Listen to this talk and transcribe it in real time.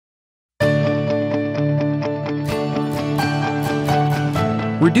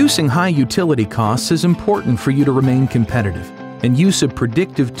Reducing high utility costs is important for you to remain competitive, and use of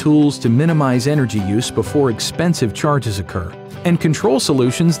predictive tools to minimize energy use before expensive charges occur, and control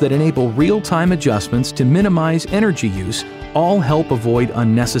solutions that enable real-time adjustments to minimize energy use all help avoid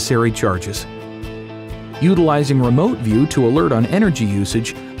unnecessary charges. Utilizing Remote View to alert on energy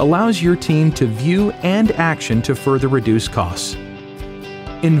usage allows your team to view and action to further reduce costs.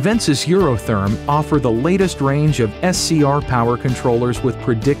 Invensys Eurotherm offer the latest range of SCR power controllers with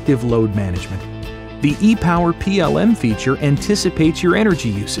predictive load management. The ePower PLM feature anticipates your energy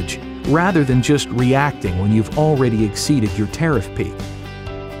usage, rather than just reacting when you've already exceeded your tariff peak.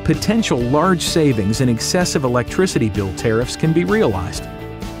 Potential large savings in excessive electricity bill tariffs can be realized.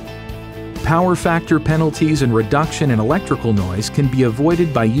 Power factor penalties and reduction in electrical noise can be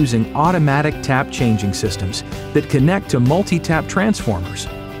avoided by using automatic tap changing systems that connect to multi-tap transformers.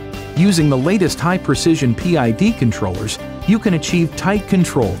 Using the latest high-precision PID controllers, you can achieve tight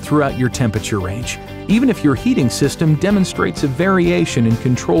control throughout your temperature range, even if your heating system demonstrates a variation in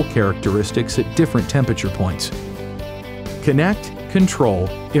control characteristics at different temperature points. Connect, control,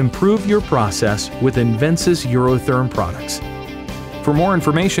 improve your process with Invensys Eurotherm products. For more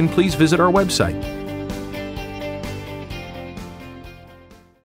information, please visit our website